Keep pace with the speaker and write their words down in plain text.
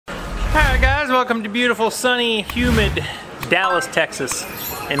Alright guys, welcome to beautiful, sunny, humid Dallas, Texas.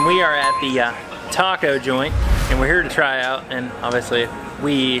 And we are at the taco joint, and we're here to try out, and obviously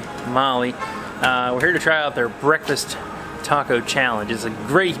Molly, we're here to try out their breakfast taco challenge. It's a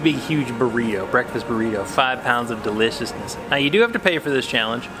great big huge burrito, breakfast burrito, 5 pounds of deliciousness. Now you do have to pay for this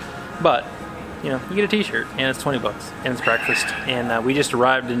challenge, but you know, you get a t-shirt and it's 20 bucks and it's breakfast. And we just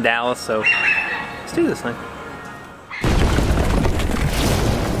arrived in Dallas, so let's do this thing.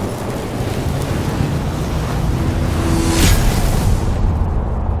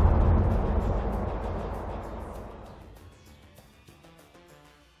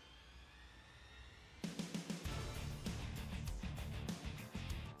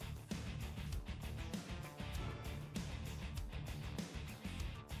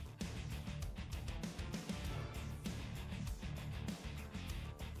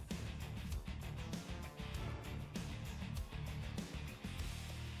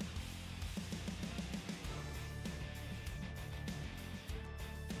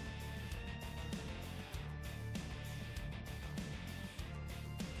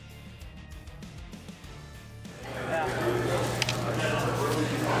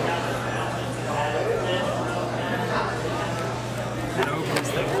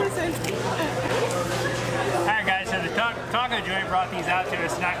 Taco joint brought these out to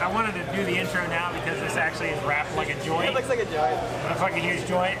us, and I wanted to do the intro now because this actually is wrapped like a joint. It looks like a joint. It looks like a huge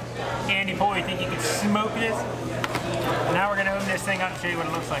joint. Andy Poe, you think you can smoke this? Now we're gonna open this thing up and show you what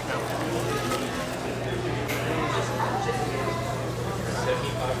it looks like though.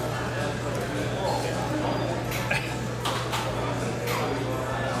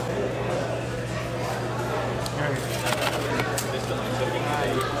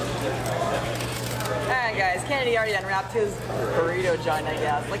 Guys, Kennedy already unwrapped his burrito joint, I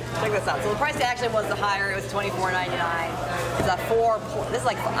guess. Like, check this out. So the price actually was the higher. It was $24.99. It's a 4. This is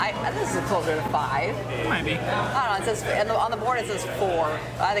like I think this is closer to 5. Might be. I don't know. It says on the board it says 4.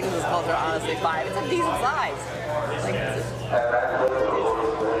 I think this is closer to honestly 5. It's a decent size. Like,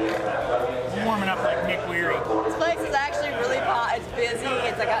 warming up like Nick Weary. This place is actually really it's busy.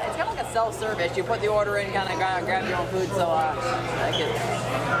 It's kind of like a self-service. You put the order in, kind of grab your own food. So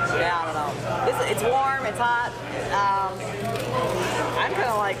yeah, I don't know. It's warm. It's hot. I'm kind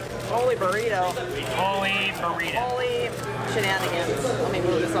of like holy burrito. Holy burrito. Holy shenanigans. Let me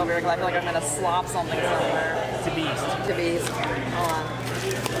move this over here because I feel like I'm gonna slop something somewhere. It's a beast. It's a beast. Hold on.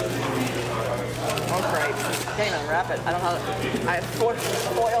 Oh cripes. Can't even wrap it. I don't know how I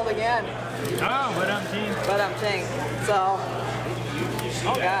foiled again. Oh, but I'm ting. But I'm ting. So,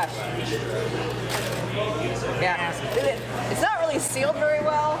 oh gosh. Yeah. It's not really sealed very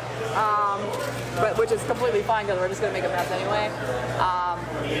well, but which is completely fine because we're just gonna make a mess anyway.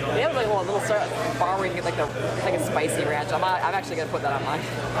 We have like a little bar where you can get like a spicy ranch. I'm actually gonna put that on mine.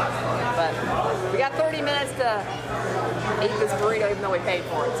 But we got 30 minutes to eat this burrito, even though we paid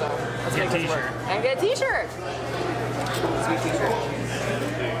for it. So let's get make this work. And get a T-shirt. Sweet T-shirt.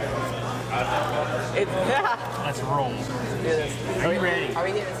 Let's roll. Let's do this. Are you ready? Are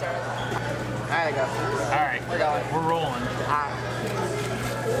we getting started? Alright, go. Alright. We're going. We're rolling. Alright.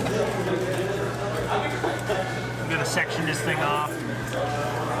 I'm gonna section this thing off.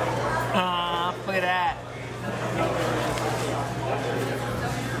 Look at that.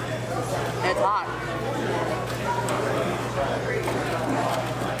 It's hot.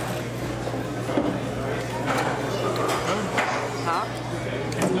 Huh?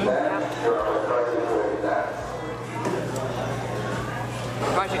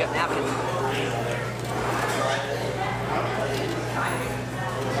 Probably should get napkins.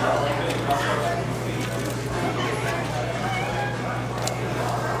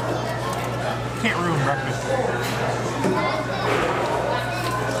 Can't ruin breakfast.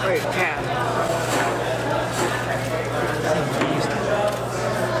 Wait, can.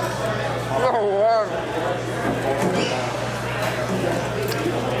 Oh, wow.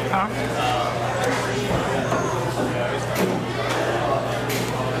 Huh?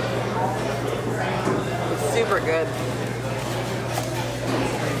 Super good.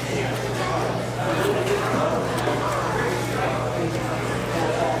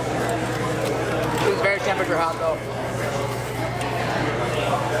 It was very temperature hot though.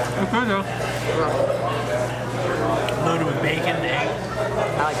 Okay though. Loaded with bacon and egg.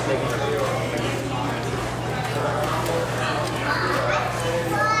 I like bacon.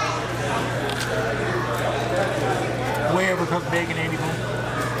 Way overcooked bacon, Andy Poe.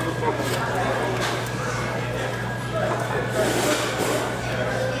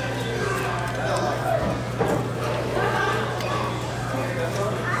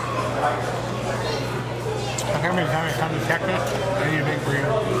 How many times I come to Texas, I need a big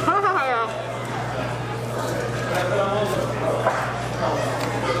burrito.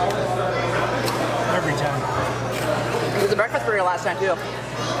 last time too.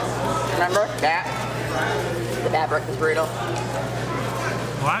 Remember that? The bad breakfast burrito.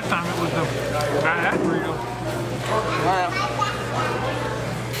 Last time it was the bad burrito.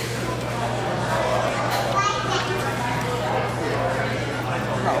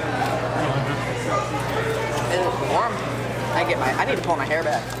 It's warm. I need to pull my hair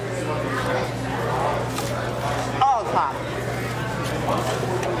back. Oh, it's hot.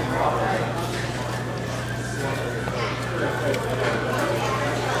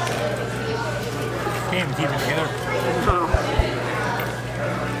 Can't even keep it together.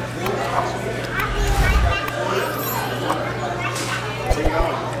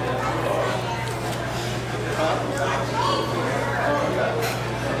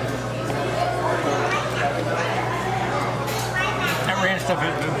 That ranch stuff is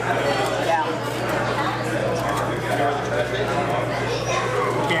good. Yeah.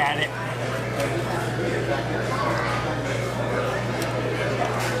 Got it.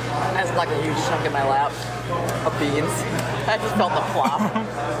 That's like a huge chunk in my lap of beans. I just felt the plop.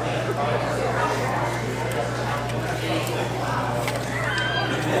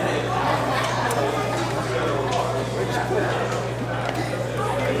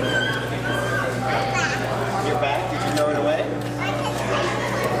 You're back? Did you throw it away?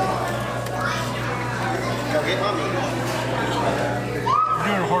 Go get mommy. You're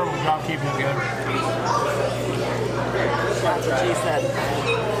doing a horrible job keeping it together. That's what she said.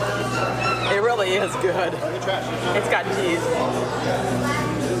 It really is good. It's got cheese.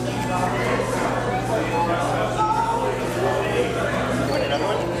 Want another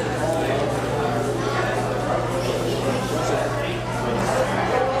one?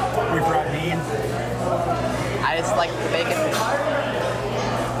 Refried beans. I just like the bacon.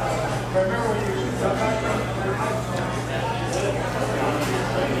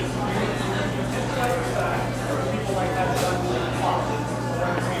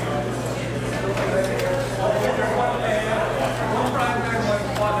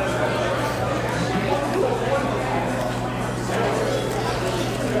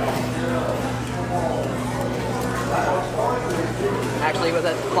 Actually, it was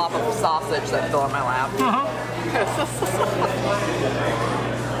a plop of sausage that fell in my lap.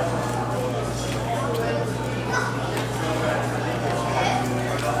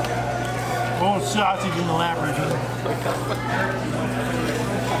 Old sausage in the lap regime.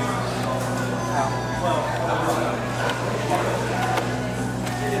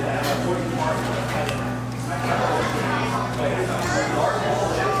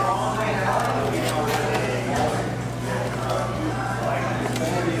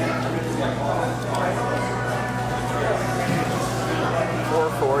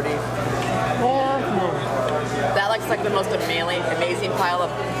 $4.40. That looks like the most amazing pile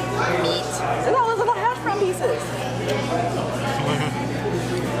of meat. Look at all those little hash brown pieces.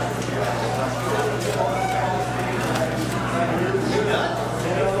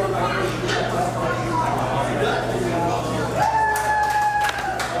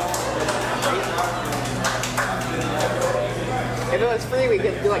 If it was free, we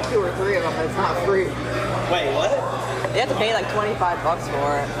could do like 2 or 3 of them, but it's not free. Wait, what? You have to pay like $25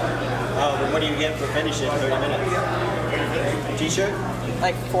 for it. Oh, then what do you get for finishing in 30 minutes? T-shirt?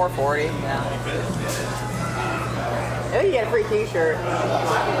 Like $4.40, yeah. Maybe you get a free t-shirt.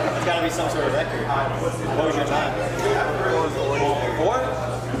 It's got to be some sort of record. What was your time? 4?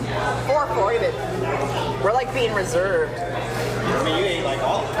 4.40, but we're like being reserved. I mean, you ate like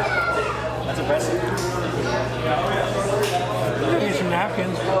all of it. That's impressive. Need some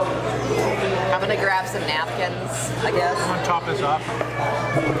napkins. I'm gonna grab some napkins, I guess. I'm gonna top this off.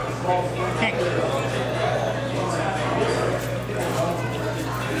 Hey.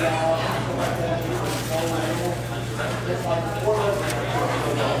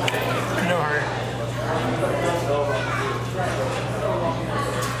 No hurry.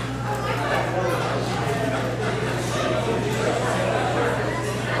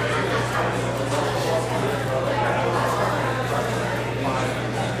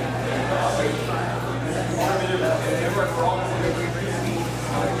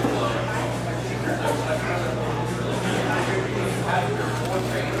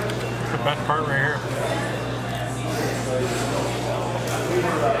 The best part right here.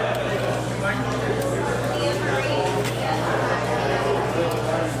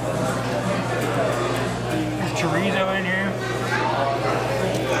 There's chorizo in here.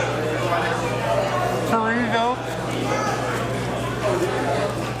 Chorizo.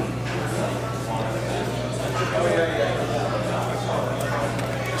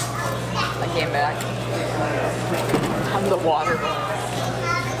 I came back. I'm the water boy.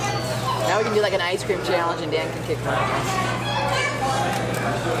 Now we can do like an ice cream challenge and Dan can kick my ass.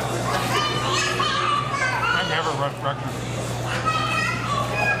 I never rush breakfast.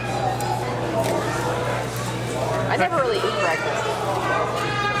 I never really eat breakfast.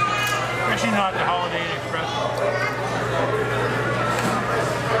 Especially not the Holiday Inn Express.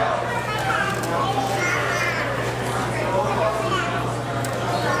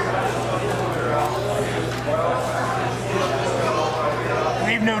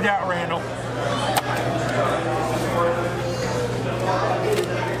 Leave no doubt, Randall.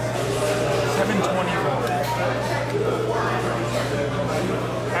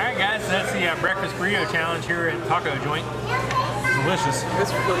 Alright guys, so that's the breakfast burrito challenge here at Taco Joint. Delicious. This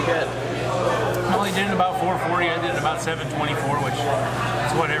is really good. I only did it about 4:40, I did it about 7:24, which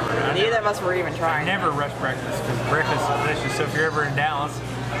is whatever. Neither of us were even I trying. never rush breakfast because breakfast is delicious. So if you're ever in Dallas,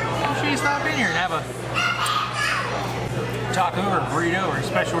 make sure you stop in here and have a taco or a burrito or a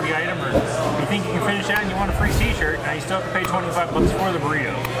specialty item, or if you think you can finish that and you want a free t-shirt, now you still have to pay 25 bucks for the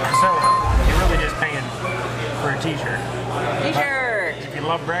burrito. So you're really just paying for a t-shirt. T-shirt! If you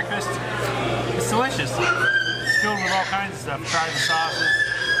love breakfast, it's delicious. It's filled with all kinds of stuff. Try the sauces.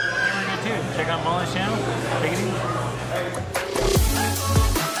 They were good too. Check out Molly's channel. Take it easy.